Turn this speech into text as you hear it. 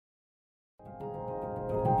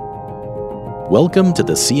Welcome to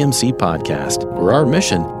the CMC Podcast, where our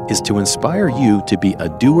mission is to inspire you to be a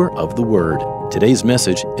doer of the Word. Today's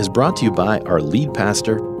message is brought to you by our lead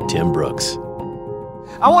pastor, Tim Brooks.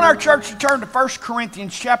 I want our church to turn to 1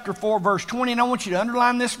 Corinthians chapter 4, verse 20, and I want you to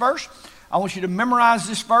underline this verse. I want you to memorize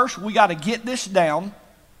this verse. We got to get this down.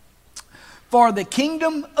 For the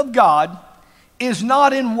kingdom of God is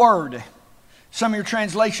not in word. Some of your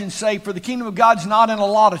translations say, for the kingdom of God is not in a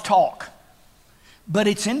lot of talk, but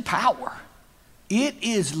it's in power. It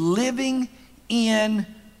is living in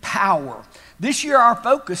power. This year our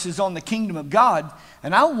focus is on the kingdom of God,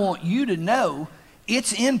 and I want you to know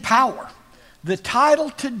it's in power. The title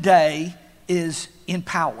today is In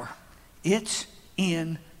Power. It's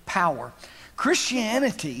in power.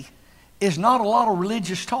 Christianity is not a lot of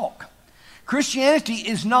religious talk. Christianity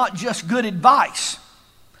is not just good advice,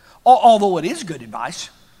 although it is good advice.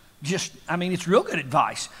 It's real good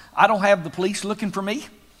advice. I don't have the police looking for me.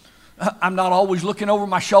 I'm not always looking over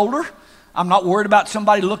my shoulder. I'm not worried about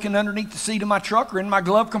somebody looking underneath the seat of my truck or in my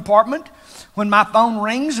glove compartment. When my phone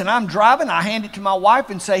rings and I'm driving, I hand it to my wife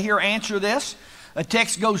and say, here, answer this. A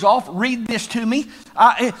text goes off, read this to me.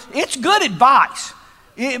 It's good advice.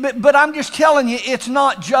 But I'm just telling you, it's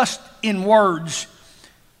not just in words.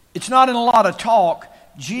 It's not in a lot of talk.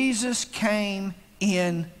 Jesus came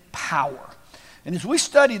in power. And as we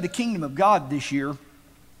study the kingdom of God this year,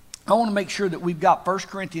 I want to make sure that we've got 1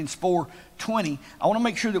 Corinthians 4:20. I want to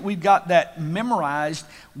make sure that we've got that memorized.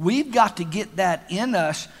 We've got to get that in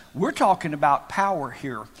us. We're talking about power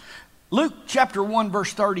here. Luke chapter 1,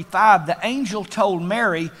 verse 35, the angel told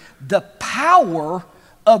Mary, the power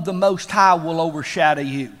of the Most High will overshadow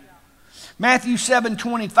you. Matthew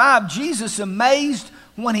 7:25, Jesus amazed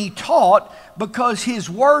when he taught because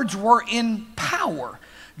his words were in power.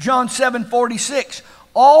 John 7:46,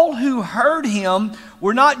 all who heard him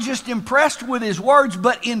were not just impressed with his words,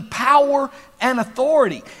 but in power and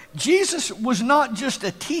authority. Jesus was not just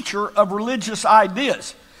a teacher of religious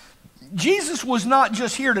ideas. Jesus was not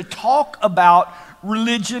just here to talk about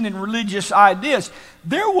religion and religious ideas.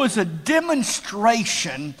 There was a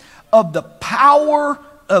demonstration of the power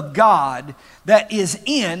of God that is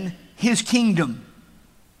in his kingdom.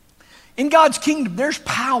 In God's kingdom, there's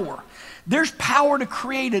power. There's power to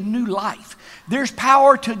create a new life. There's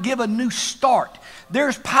power to give a new start.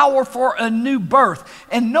 There's power for a new birth.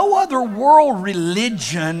 And no other world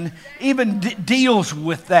religion even deals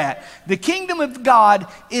with that. The kingdom of God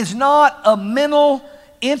is not a mental,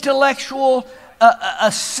 intellectual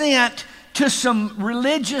assent to some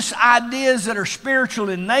religious ideas that are spiritual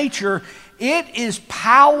in nature. It is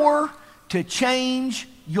power to change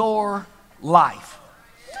your life.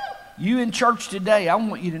 You in church today, I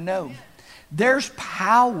want you to know there's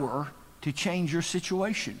power to change your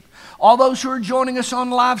situation. All those who are joining us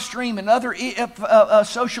on live stream and other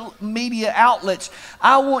social media outlets,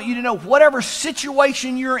 I want you to know whatever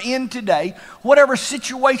situation you're in today, whatever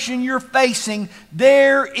situation you're facing,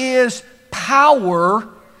 there is power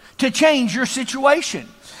to change your situation.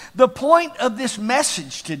 The point of this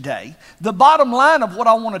message today, the bottom line of what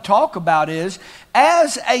I want to talk about is,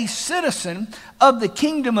 as a citizen of the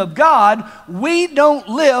kingdom of God, we don't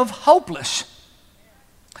live hopeless.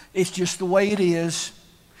 It's just the way it is.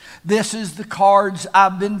 This is the cards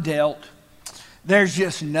I've been dealt. There's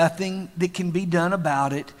just nothing that can be done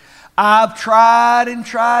about it. I've tried and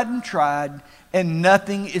tried and tried, and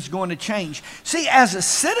nothing is going to change. See, as a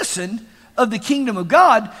citizen of the kingdom of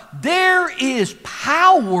God, there is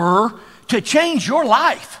power to change your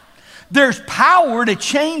life. There's power to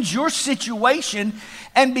change your situation,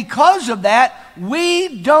 and because of that,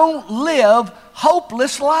 we don't live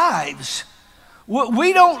hopeless lives.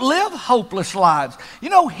 We don't live hopeless lives. You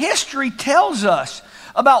know, history tells us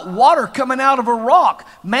about water coming out of a rock,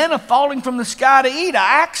 manna falling from the sky to eat, an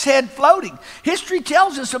axe head floating. History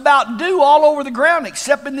tells us about dew all over the ground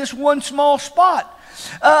except in this one small spot.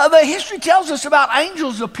 The history tells us about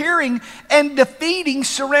angels appearing and defeating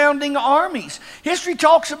surrounding armies. History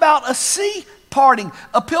talks about a sea parting,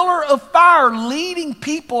 a pillar of fire leading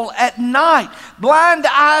people at night, blind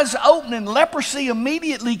eyes opening, leprosy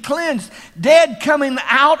immediately cleansed, dead coming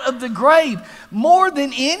out of the grave. More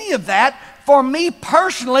than any of that, for me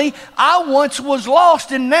personally, I once was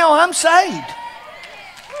lost and now I'm saved.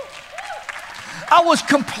 I was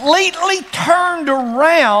completely turned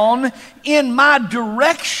around in my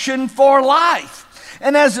direction for life.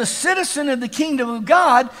 And as a citizen of the kingdom of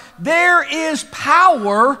God, there is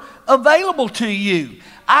power available to you.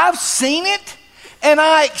 I've seen it and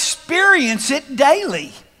I experience it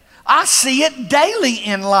daily. I see it daily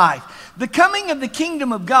in life. The coming of the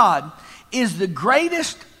kingdom of God is the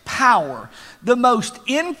greatest power the most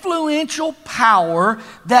influential power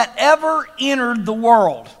that ever entered the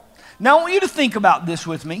world. Now, I want you to think about this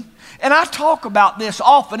with me. And I talk about this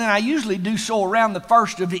often, and I usually do so around the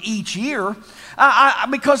first of each year,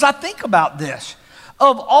 because I think about this.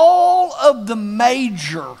 Of all of the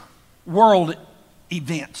major world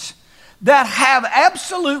events that have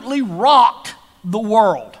absolutely rocked the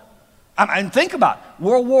world, and think about it.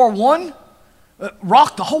 World War I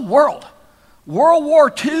rocked the whole world. World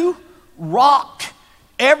War II rocked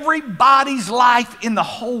everybody's life in the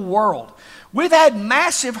whole world. We've had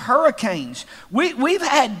massive hurricanes. We've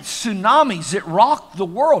had tsunamis that rocked the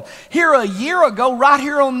world. Here a year ago, right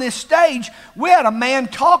here on this stage, we had a man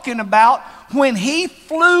talking about when he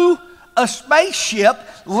flew a spaceship,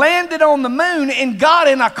 landed on the moon, and got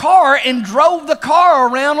in a car and drove the car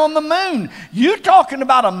around on the moon. You're talking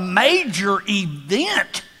about a major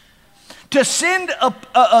event. To send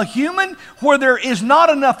a human where there is not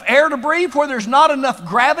enough air to breathe, where there's not enough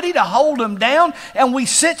gravity to hold them down, and we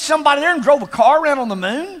sent somebody there and drove a car around on the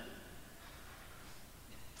moon?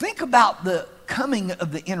 Think about the coming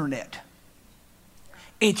of the internet.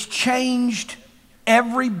 It's changed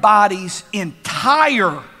everybody's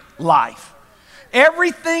entire life.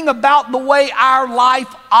 Everything about the way our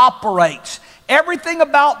life operates, everything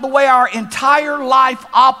about the way our entire life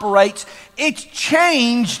operates, it's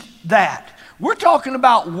changed that. We're talking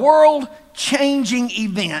about world-changing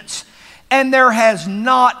events, and there has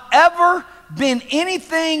not ever been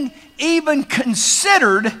anything even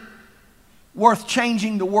considered worth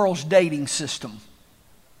changing the world's dating system.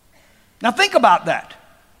 Now think about that.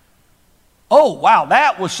 Oh, wow,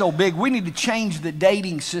 that was so big. We need to change the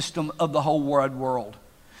dating system of the whole wide world.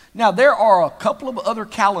 Now, there are a couple of other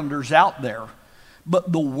calendars out there,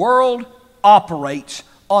 but the world operates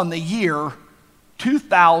on the year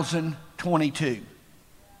 2022.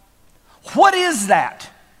 What is that?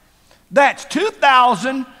 That's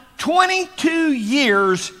 2022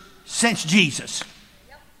 years since Jesus.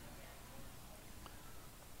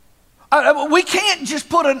 We can't just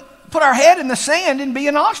put our head in the sand and be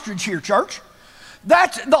an ostrich here, church.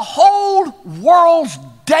 That's the whole world's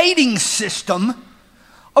dating system.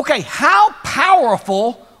 Okay, how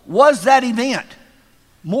powerful was that event?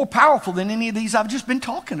 More powerful than any of these I've just been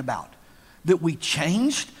talking about. That we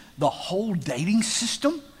changed the whole dating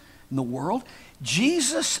system in the world.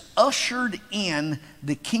 Jesus ushered in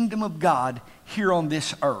the kingdom of God here on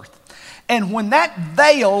this earth. And when that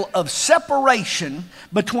veil of separation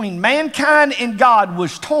between mankind and God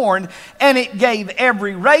was torn, and it gave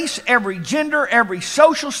every race, every gender, every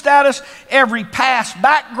social status, every past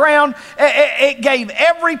background, it gave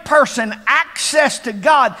every person access to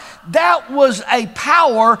God, that was a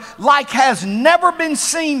power like has never been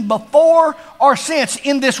seen before or since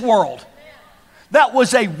in this world. That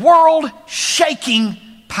was a world-shaking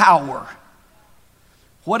power.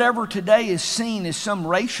 Whatever today is seen as some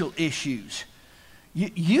racial issues,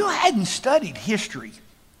 you hadn't studied history.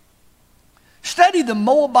 Study the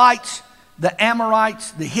Moabites, the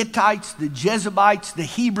Amorites, the Hittites, the Jebusites, the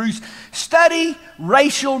Hebrews. Study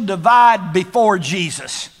racial divide before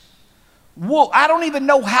Jesus. Whoa, I don't even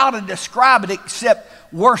know how to describe it except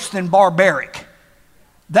worse than barbaric.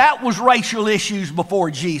 That was racial issues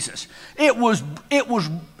before Jesus. It was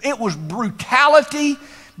brutality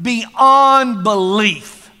beyond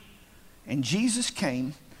belief. And Jesus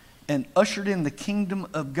came and ushered in the kingdom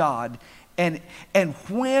of God. And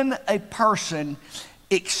when a person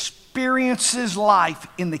experiences life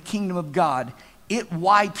in the kingdom of God, it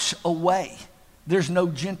wipes away. There's no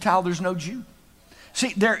Gentile, there's no Jew.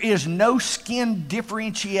 See, there is no skin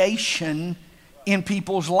differentiation in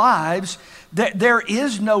people's lives. There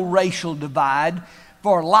is no racial divide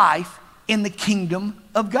for life in the kingdom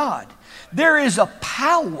of God. There is a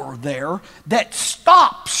power there that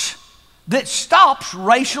stops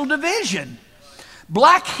racial division.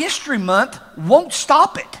 Black History Month won't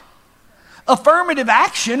stop it. Affirmative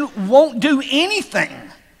action won't do anything.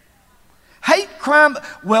 Hate crime,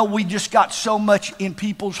 well, we just got so much in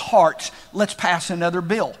people's hearts, let's pass another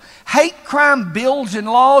bill. Hate crime bills and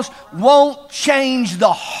laws won't change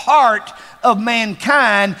the heart of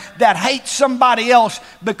mankind that hates somebody else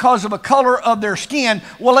because of a color of their skin.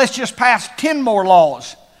 Well, let's just pass 10 more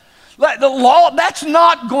laws. The law, that's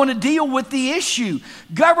not going to deal with the issue.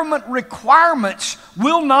 Government requirements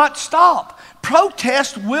will not stop.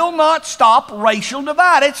 Protest will not stop racial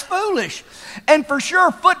divide. It's foolish. And for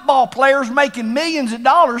sure, football players making millions of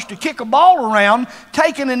dollars to kick a ball around,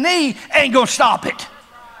 taking a knee, ain't going to stop it.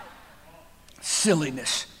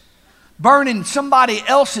 Silliness. Burning somebody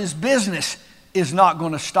else's business is not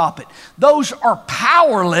going to stop it. Those are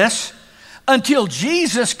powerless until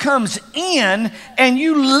Jesus comes in and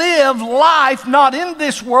you live life not in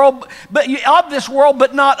this world, but of this world,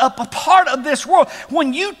 but not a part of this world.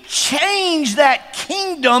 When you change that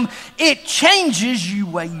kingdom, it changes the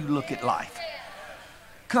way you look at life.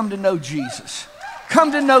 Come to know Jesus.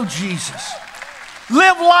 Come to know Jesus.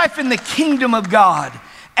 Live life in the kingdom of God,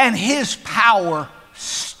 and His power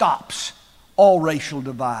stops all racial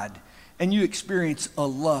divide. And you experience a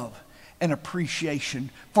love and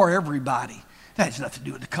appreciation for everybody. That has nothing to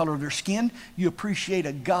do with the color of their skin. You appreciate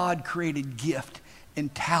a God-created gift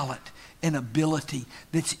and talent and ability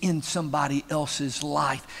that's in somebody else's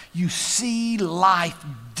life. You see life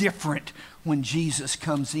different when Jesus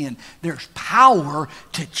comes in. There's power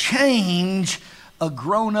to change a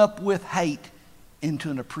grown-up with hate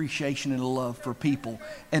into an appreciation and a love for people.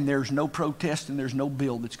 And there's no protest and there's no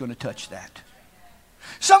bill that's going to touch that.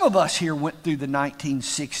 Some of us here went through the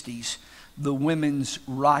 1960s, the women's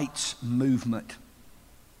rights movement.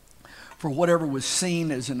 For whatever was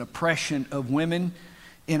seen as an oppression of women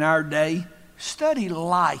in our day, study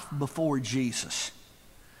life before Jesus.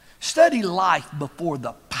 Study life before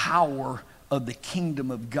the power of the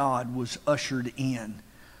kingdom of God was ushered in.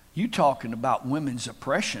 You talking about women's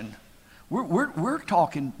oppression. We're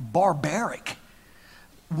talking barbaric.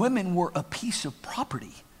 Women were a piece of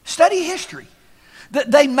property. Study history.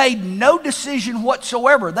 They made no decision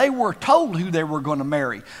whatsoever. They were told who they were going to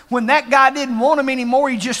marry. When that guy didn't want them anymore,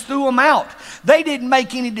 he just threw them out. They didn't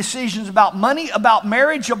make any decisions about money, about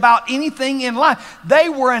marriage, about anything in life. They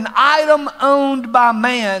were an item owned by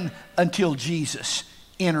man until Jesus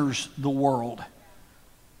enters the world.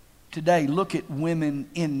 Today, look at women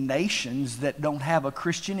in nations that don't have a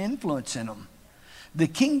Christian influence in them. The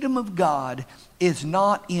kingdom of God is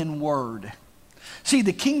not in word. See,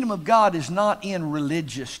 the kingdom of God is not in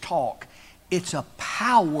religious talk. It's a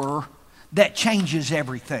power that changes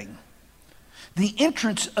everything. The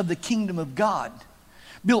entrance of the kingdom of God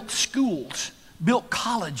built schools, built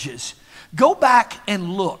colleges. Go back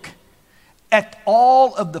and look at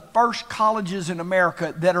all of the first colleges in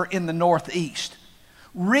America that are in the Northeast.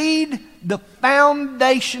 Read the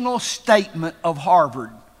foundational statement of Harvard.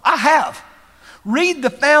 I have. Read the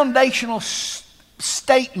foundational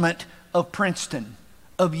statement of Princeton,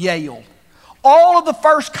 of Yale. All of the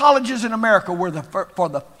first colleges in America were for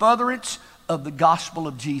the furtherance of the gospel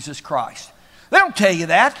of Jesus Christ. They don't tell you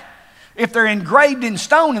that. If they're engraved in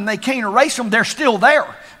stone and they can't erase them, they're still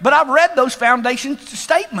there. But I've read those foundation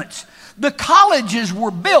statements. The colleges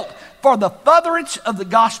were built for the furtherance of the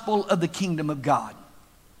gospel of the kingdom of God.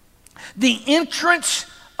 The entrance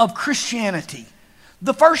of Christianity.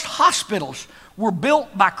 The first hospitals were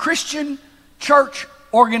built by Christian church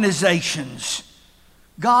organizations.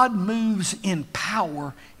 God moves in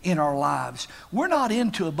power in our lives. We're not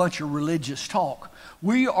into a bunch of religious talk.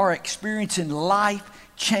 We are experiencing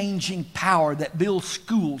life-changing power that builds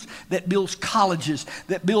schools, that builds colleges,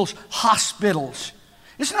 that builds hospitals.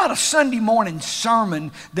 It's not a Sunday morning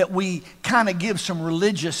sermon that we kind of give some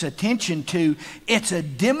religious attention to. It's a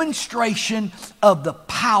demonstration of the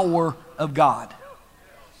power of God.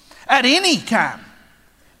 At any time,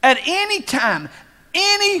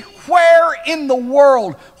 anywhere in the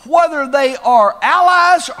world, whether they are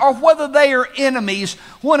allies or whether they are enemies,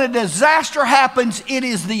 when a disaster happens, it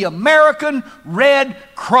is the American Red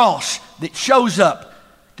Cross that shows up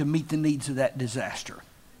to meet the needs of that disaster.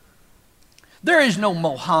 There is no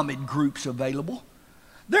Mohammed groups available.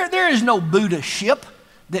 There is no Buddha ship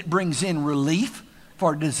that brings in relief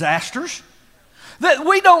for disasters. That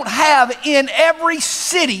we don't have in every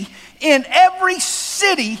city,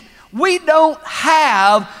 we don't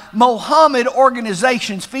have Mohammed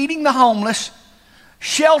organizations feeding the homeless,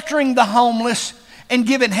 sheltering the homeless, and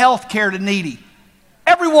giving health care to needy.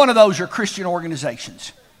 Every one of those are Christian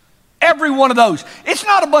organizations. Every one of those. It's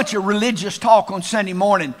not a bunch of religious talk on Sunday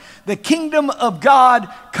morning. The kingdom of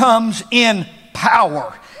God comes in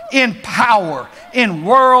power, in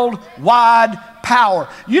worldwide power.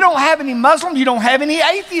 You don't have any Muslims, you don't have any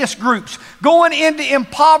atheist groups going into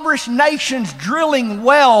impoverished nations, drilling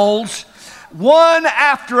wells, one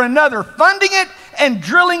after another, funding it and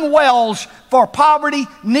drilling wells for poverty,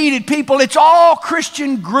 needed people. It's all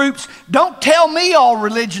Christian groups. Don't tell me all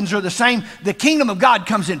religions are the same. The kingdom of God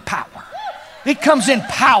comes in power. It comes in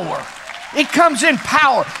power. It comes in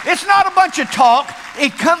power. It's not a bunch of talk.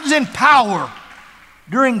 It comes in power.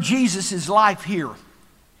 During Jesus' life here,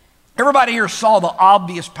 everybody here saw the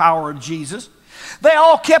obvious power of Jesus. They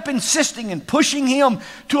all kept insisting and pushing him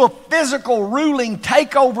to a physical ruling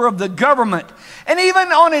takeover of the government. And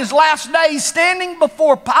even on his last days, standing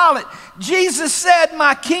before Pilate, Jesus said,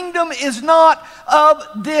 my kingdom is not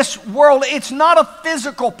of this world. It's not a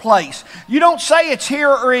physical place. You don't say it's here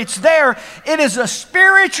or it's there. It is a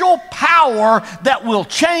spiritual power that will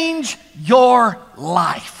change your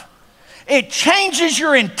life. It changes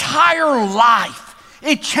your entire life.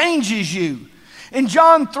 It changes you. In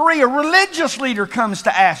John 3, a religious leader comes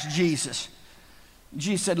to ask Jesus.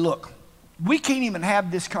 Jesus said, look, we can't even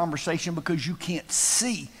have this conversation because you can't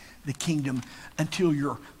see the kingdom until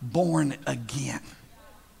you're born again.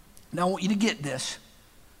 Now I want you to get this.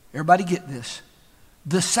 Everybody get this.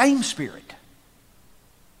 The same Spirit,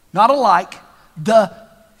 not alike, the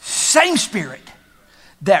same Spirit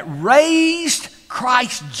that raised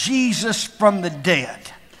Christ Jesus from the dead.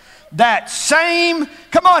 That same,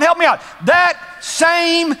 come on, help me out. That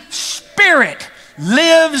same Spirit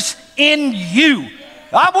lives in you.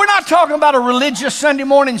 We're not talking about a religious Sunday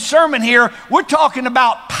morning sermon here. We're talking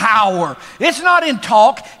about power. It's not in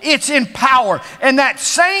talk, it's in power. And that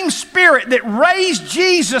same Spirit that raised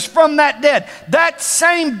Jesus from that dead, that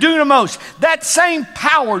same dunamis, that same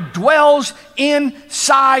power dwells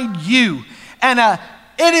inside you. And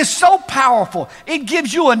it is so powerful. It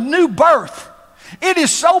gives you a new birth. It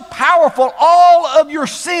is so powerful. All of your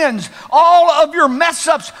sins, all of your mess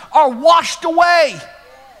ups are washed away.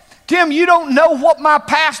 Tim, you don't know what my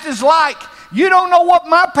past is like. You don't know what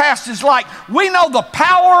my past is like. We know the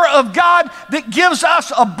power of God that gives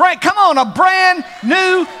us a brand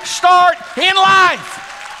new start in life.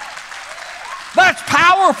 That's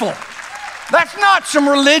powerful. That's not some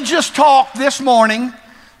religious talk this morning.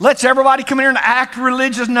 Let's everybody come in here and act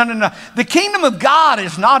religious. No. The kingdom of God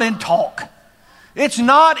is not in talk. It's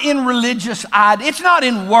not in religious idea. It's not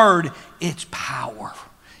in word. It's power.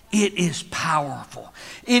 It is powerful.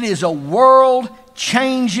 It is a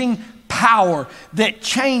world-changing power that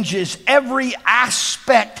changes every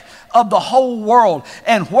aspect of the whole world.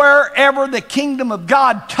 And wherever the kingdom of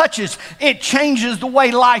God touches, it changes the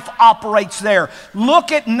way life operates there.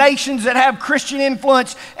 Look at nations that have Christian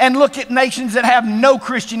influence and look at nations that have no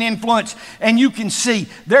Christian influence, and you can see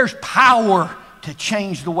there's power to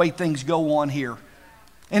change the way things go on here.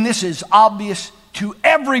 And this is obvious to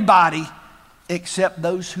everybody except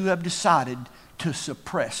those who have decided to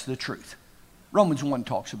suppress the truth. Romans 1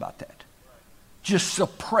 talks about that. Just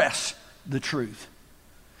suppress the truth.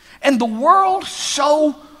 And the world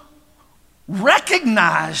so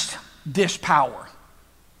recognized this power.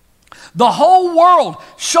 The whole world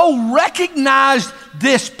so recognized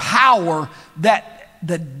this power that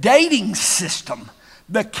the dating system,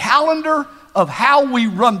 the calendar of how we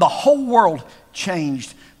run the whole world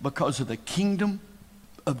changed because of the kingdom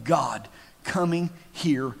of God coming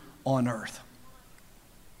here on earth.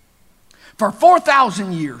 For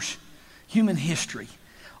 4,000 years, human history,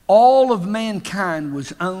 all of mankind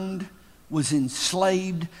was owned, was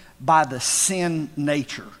enslaved by the sin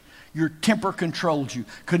nature. Your temper controlled you.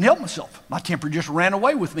 Couldn't help myself. My temper just ran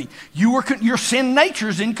away with me. Your sin nature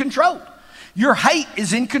is in control. Your hate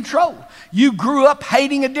is in control. You grew up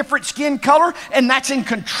hating a different skin color, and that's in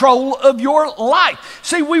control of your life.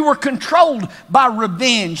 See, we were controlled by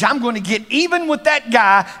revenge. I'm going to get even with that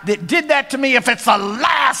guy that did that to me if it's the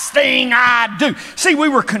last thing I do. See, we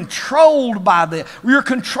were controlled by that. We were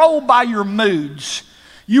controlled by your moods.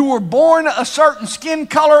 You were born a certain skin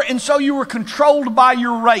color, and so you were controlled by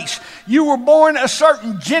your race. You were born a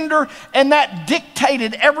certain gender, and that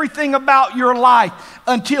dictated everything about your life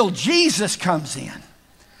until Jesus comes in.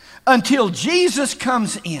 Until Jesus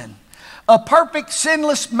comes in. A perfect,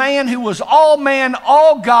 sinless man who was all man,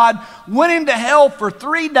 all God, went into hell for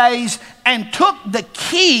 3 days and took the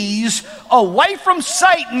keys away from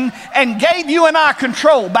Satan and gave you and I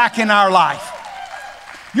control back in our life.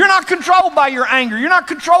 You're not controlled by your anger. You're not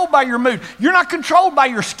controlled by your mood. You're not controlled by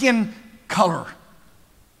your skin color.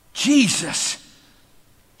 Jesus,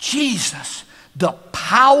 the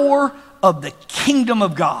power of the kingdom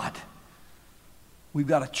of God. We've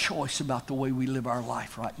got a choice about the way we live our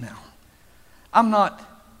life right now. I'm not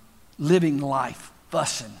living life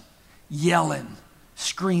fussing, yelling,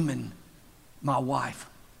 screaming my wife.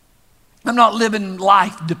 I'm not living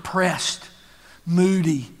life depressed,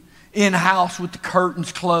 moody, in house with the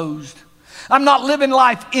curtains closed. I'm not living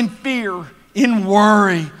life in fear, in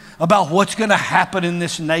worry about what's going to happen in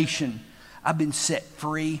this nation. I've been set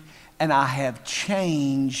free and I have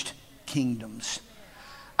changed kingdoms.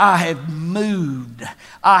 I have moved.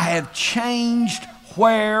 I have changed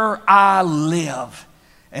where I live.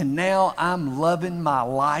 And now I'm loving my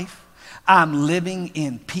life. I'm living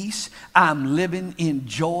in peace. I'm living in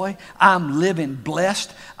joy. I'm living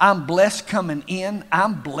blessed. I'm blessed coming in.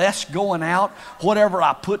 I'm blessed going out. Whatever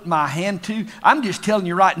I put my hand to, I'm just telling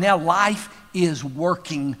you right now, life is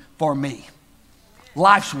working for me.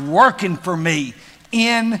 Life's working for me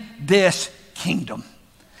in this kingdom.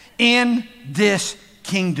 In this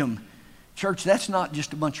kingdom. Church, that's not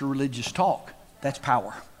just a bunch of religious talk. That's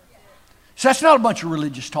power. So that's not a bunch of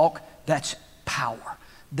religious talk. That's power.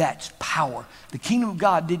 That's power. The kingdom of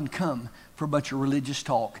God didn't come for a bunch of religious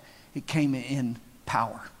talk. It came in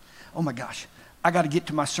power. Oh my gosh. I got to get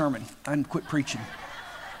to my sermon. I didn't quit preaching.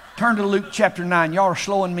 Turn to Luke chapter 9. Y'all are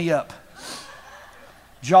slowing me up.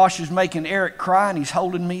 Josh is making Eric cry and he's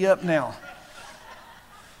holding me up now.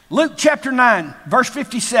 Luke chapter 9, verse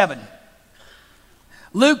 57.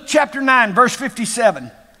 Luke chapter 9, verse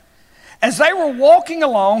 57. As they were walking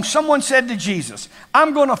along, someone said to Jesus,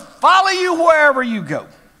 I'm going to follow you wherever you go.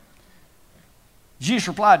 Jesus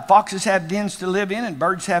replied, foxes have dens to live in and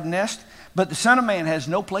birds have nests, but the Son of Man has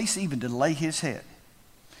no place even to lay his head.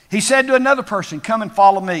 He said to another person, come and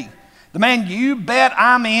follow me. The man, you bet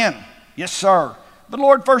I'm in. Yes, sir. But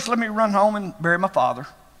Lord, first let me run home and bury my father.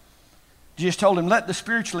 Jesus told him, let the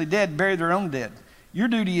spiritually dead bury their own dead. Your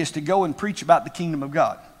duty is to go and preach about the kingdom of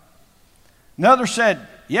God. Another said,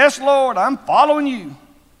 yes, Lord, I'm following you.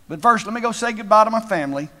 But first, let me go say goodbye to my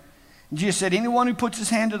family. And Jesus said, anyone who puts his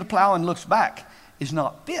hand to the plow and looks back is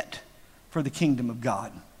not fit for the kingdom of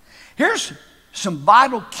God. Here's some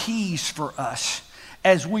vital keys for us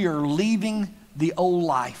as we are leaving the old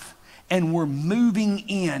life and we're moving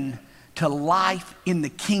in to life in the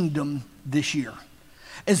kingdom this year.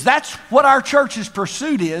 As that's what our church's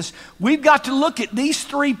pursuit is, we've got to look at these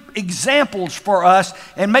three examples for us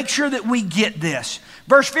and make sure that we get this.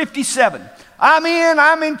 Verse 57,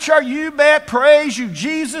 I'm in church, you bet, praise you,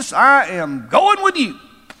 Jesus, I am going with you.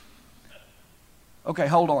 Okay,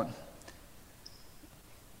 hold on.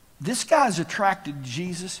 This guy's attracted to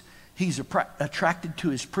Jesus. He's attracted to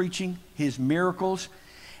his preaching, his miracles.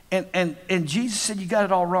 And Jesus said, you got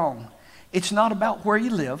it all wrong. It's not about where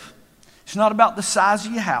you live. It's not about the size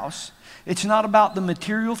of your house. It's not about the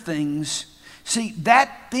material things. See,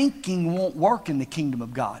 that thinking won't work in the kingdom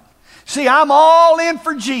of God. See, I'm all in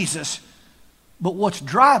for Jesus, but what's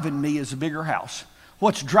driving me is a bigger house.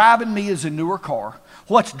 What's driving me is a newer car.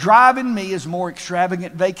 What's driving me is more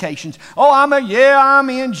extravagant vacations. Oh, I'm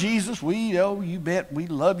in Jesus. You bet, we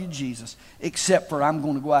love you, Jesus. Except for I'm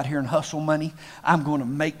going to go out here and hustle money. I'm going to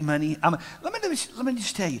make money. Let me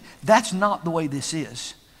just tell you, that's not the way this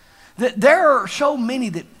is. There are so many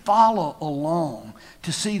that follow along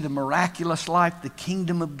to see the miraculous life, the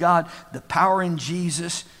kingdom of God, the power in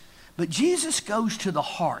Jesus. But Jesus goes to the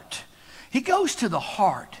heart. He goes to the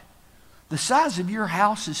heart. The size of your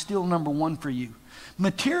house is still number one for you.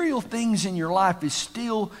 Material things in your life is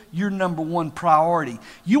still your number one priority.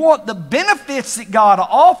 You want the benefits that God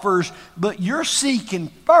offers, but you're seeking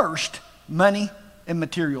first money and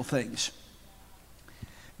material things.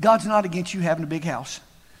 God's not against you having a big house.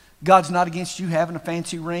 God's not against you having a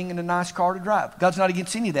fancy ring and a nice car to drive. God's not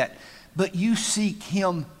against any of that. But you seek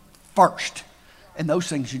Him first. And those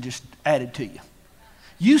things are just added to you.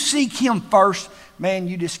 You seek Him first, man,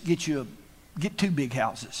 you just get two big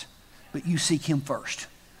houses. But you seek Him first.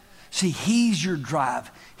 See, He's your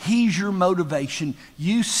drive. He's your motivation.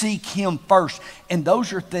 You seek Him first. And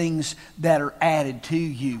those are things that are added to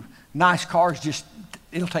you. Nice cars,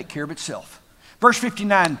 it'll take care of itself. Verse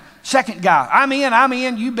 59, second guy, I'm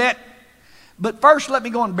in, you bet. But first, let me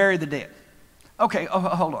go and bury the dead. Okay,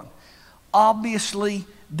 hold on. Obviously,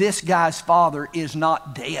 this guy's father is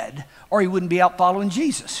not dead, or he wouldn't be out following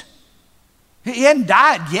Jesus. He hadn't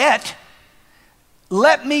died yet.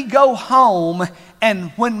 Let me go home, and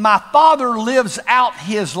when my father lives out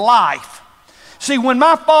his life. See, when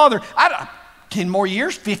my father, 10 more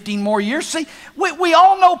years, 15 more years. See, we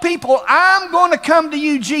all know people, I'm going to come to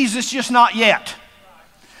you, Jesus, just not yet.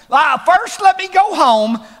 First, let me go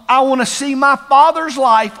home. I want to see my father's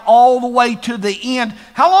life all the way to the end.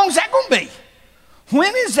 How long is that going to be?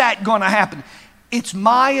 When is that going to happen? It's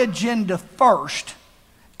my agenda first,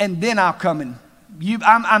 and then I'll come in.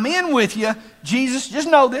 I'm in with you, Jesus. Just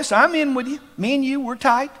know this. I'm in with you. Me and you, we're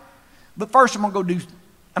tight. But first, I'm going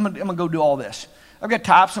to go do all this. I've got to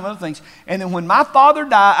tie up some other things. And then when my father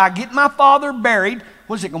dies, I get my father buried.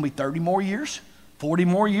 What is it going to be, 30 more years? 40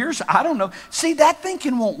 more years? I don't know. See, that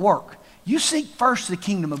thinking won't work. You seek first the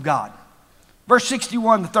kingdom of God. Verse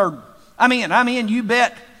 61, the third. I'm in, you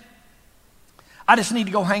bet. I just need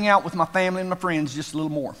to go hang out with my family and my friends just a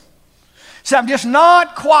little more. So I'm just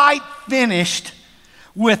not quite finished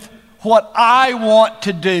with what I want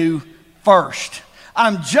to do first.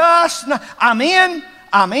 I'm in,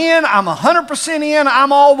 I'm 100% in,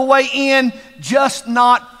 I'm all the way in, just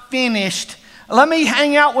not finished. Let me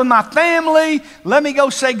hang out with my family. Let me go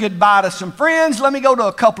say goodbye to some friends. Let me go to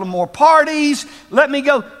a couple of more parties. Let me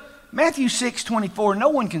go. Matthew 6:24, no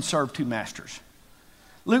one can serve two masters.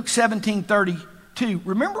 Luke 17:32,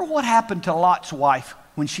 remember what happened to Lot's wife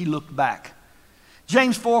when she looked back.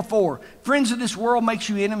 James 4:4, friends of this world makes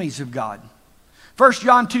you enemies of God. 1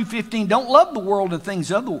 John 2:15, don't love the world and things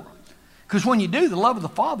of the world, because when you do, the love of the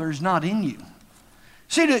Father is not in you.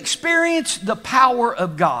 See, to experience the power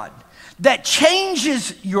of God that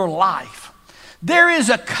changes your life, there is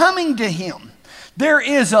a coming to Him. There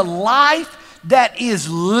is a life that is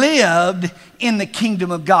lived in the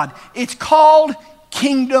kingdom of God. It's called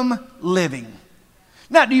kingdom living.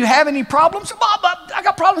 Now, do you have any problems? I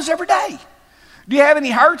got problems every day. Do you have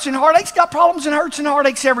any hurts and heartaches? Got problems and hurts and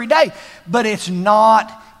heartaches every day. But it's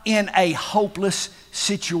not in a hopeless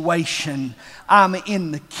situation. I'm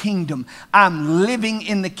in the kingdom. I'm living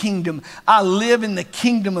in the kingdom. I live in the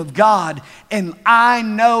kingdom of God. And I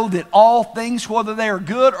know that all things, whether they're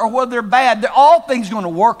good or whether they're bad, all things are going to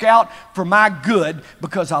work out for my good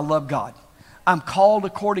because I love God. I'm called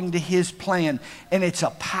according to His plan. And it's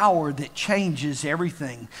a power that changes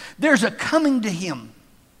everything. There's a coming to Him.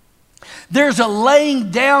 There's a laying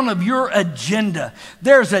down of your agenda.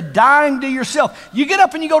 There's a dying to yourself. You get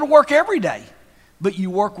up and you go to work every day, but you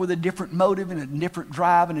work with a different motive and a different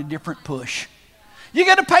drive and a different push. You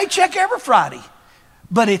get a paycheck every Friday,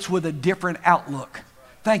 but it's with a different outlook.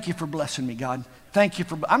 Thank you for blessing me, God. Thank you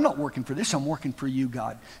for, I'm not working for this, I'm working for you,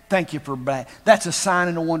 God. Thank you for that. That's a sign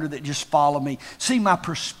and a wonder that just follow me. See, my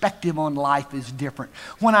perspective on life is different.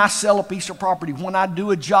 When I sell a piece of property, when I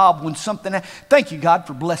do a job, when something, thank you, God,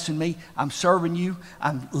 for blessing me. I'm serving you.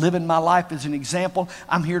 I'm living my life as an example.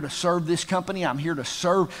 I'm here to serve this company. I'm here to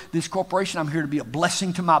serve this corporation. I'm here to be a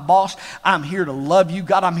blessing to my boss. I'm here to love you,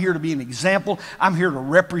 God. I'm here to be an example. I'm here to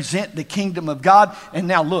represent the kingdom of God. And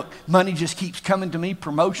now look, money just keeps coming to me,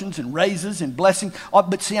 promotions and raises and blessings.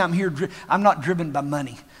 But see, I'm here. I'm not driven by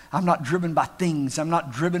money. I'm not driven by things. I'm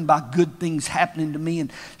not driven by good things happening to me.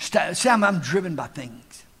 And see, I'm driven by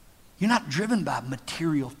things. You're not driven by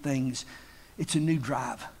material things. It's a new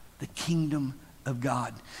drive, the kingdom of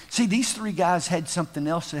God. See, these three guys had something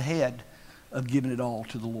else ahead of giving it all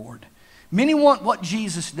to the Lord. Many want what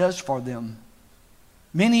Jesus does for them.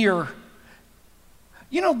 Many are,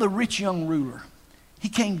 the rich young ruler. He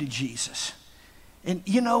came to Jesus. And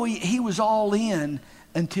he was all in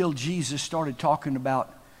until Jesus started talking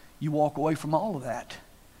about you walk away from all of that.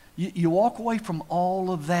 You walk away from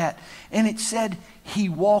all of that. And it said he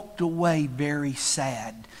walked away very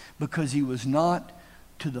sad because he was not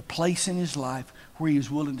to the place in his life where he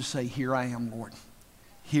was willing to say, here I am, Lord.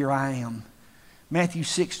 Here I am. Matthew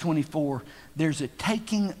 6:24, there's a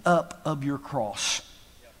taking up of your cross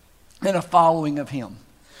and a following of Him.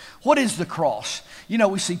 What is the cross?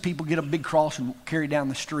 We see people get a big cross and carry down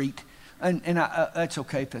the street, and that's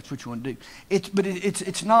okay if that's what you want to do.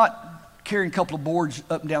 It's not carrying a couple of boards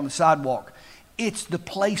up and down the sidewalk. It's the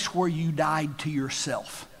place where you died to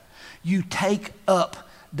yourself. You take up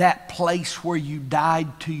that place where you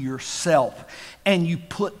died to yourself, and you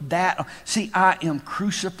put that. See, I am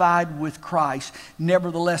crucified with Christ.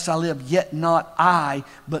 Nevertheless, I live, yet not I,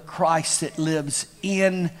 but Christ that lives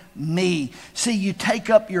in me. See, you take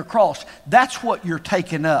up your cross. That's what you're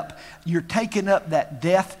taking up. You're taking up that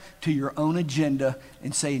death to your own agenda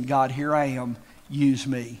and saying, God, here I am, use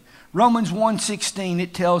me. Romans 1:16,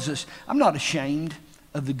 it tells us, I'm not ashamed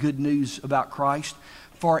of the good news about Christ,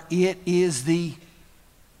 for it is the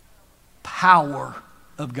power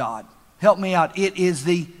of God. Help me out. It is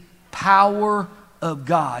the power of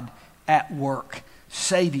God at work,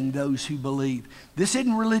 saving those who believe. This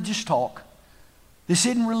isn't religious talk. This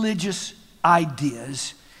isn't religious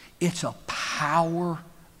ideas. It's a power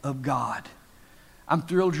of God. I'm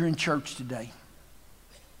thrilled you're in church today.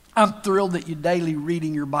 I'm thrilled that you're daily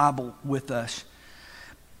reading your Bible with us.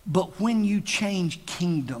 But when you change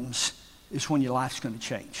kingdoms is when your life's going to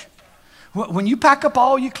change. When you pack up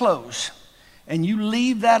all your clothes and you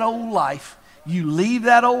leave that old life, you leave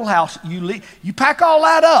that old house, you pack all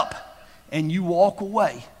that up and you walk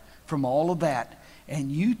away from all of that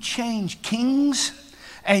and you change kings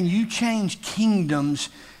and you change kingdoms,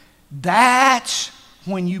 that's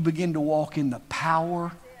when you begin to walk in the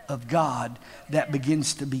power of God that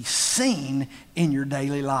begins to be seen in your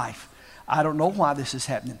daily life. I don't know why this is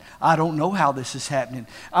happening. I don't know how this is happening.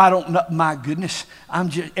 I don't know. My goodness, I'm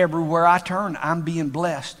just everywhere I turn, I'm being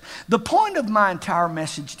blessed. The point of my entire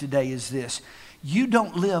message today is this. You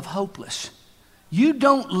don't live hopeless. You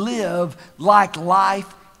don't live like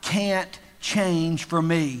life can't change for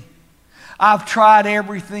me. I've tried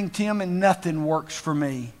everything, Tim, and nothing works for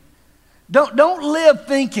me. Don't live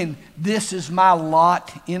thinking, this is my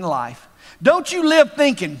lot in life. Don't you live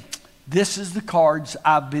thinking, this is the cards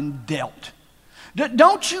I've been dealt.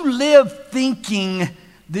 Don't you live thinking,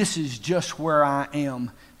 this is just where I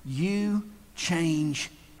am. You change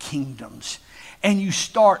kingdoms. And you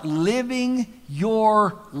start living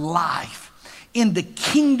your life in the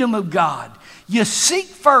kingdom of God. You seek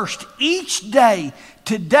first each day,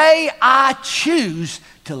 today I choose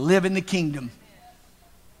to live in the kingdom.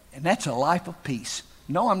 And that's a life of peace.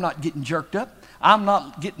 No, I'm not getting jerked up. I'm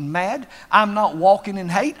not getting mad. I'm not walking in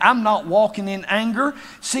hate. I'm not walking in anger.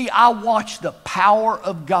 See, I watch the power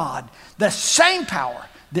of God. The same power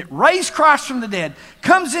that raised Christ from the dead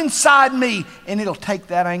comes inside me, and it'll take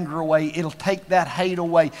that anger away. It'll take that hate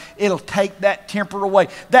away. It'll take that temper away.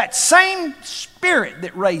 That same spirit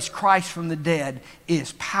that raised Christ from the dead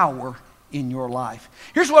is power in your life.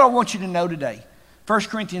 Here's what I want you to know today. 1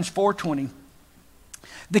 Corinthians 4:20.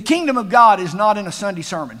 The kingdom of God is not in a Sunday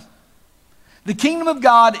sermon. The kingdom of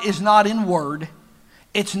God is not in word.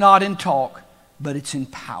 It's not in talk, but it's in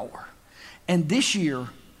power. And this year,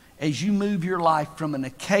 as you move your life from an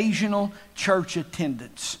occasional church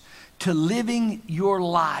attendance to living your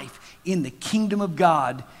life in the kingdom of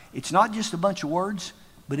God, it's not just a bunch of words,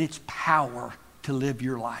 but it's power to live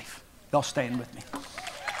your life. Y'all stand with me.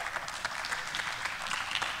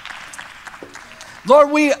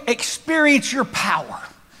 Lord, we experience your power.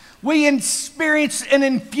 We experience an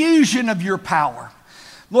infusion of your power.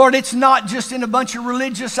 Lord, it's not just in a bunch of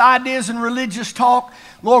religious ideas and religious talk.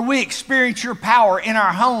 Lord, we experience your power in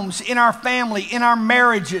our homes, in our family, in our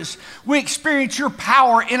marriages. We experience your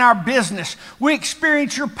power in our business. We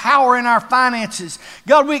experience your power in our finances.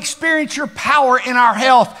 God, we experience your power in our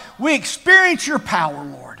health. We experience your power,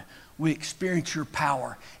 Lord. We experience your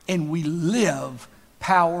power, and we live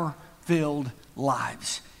power-filled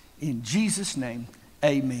lives. In Jesus' name,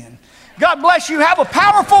 amen. God bless you. Have a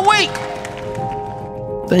powerful week.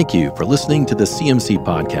 Thank you for listening to the CMC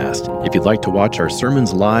Podcast. If you'd like to watch our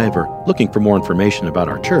sermons live or looking for more information about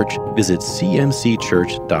our church, visit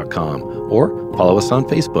cmcchurch.com or follow us on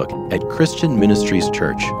Facebook at Christian Ministries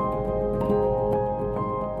Church.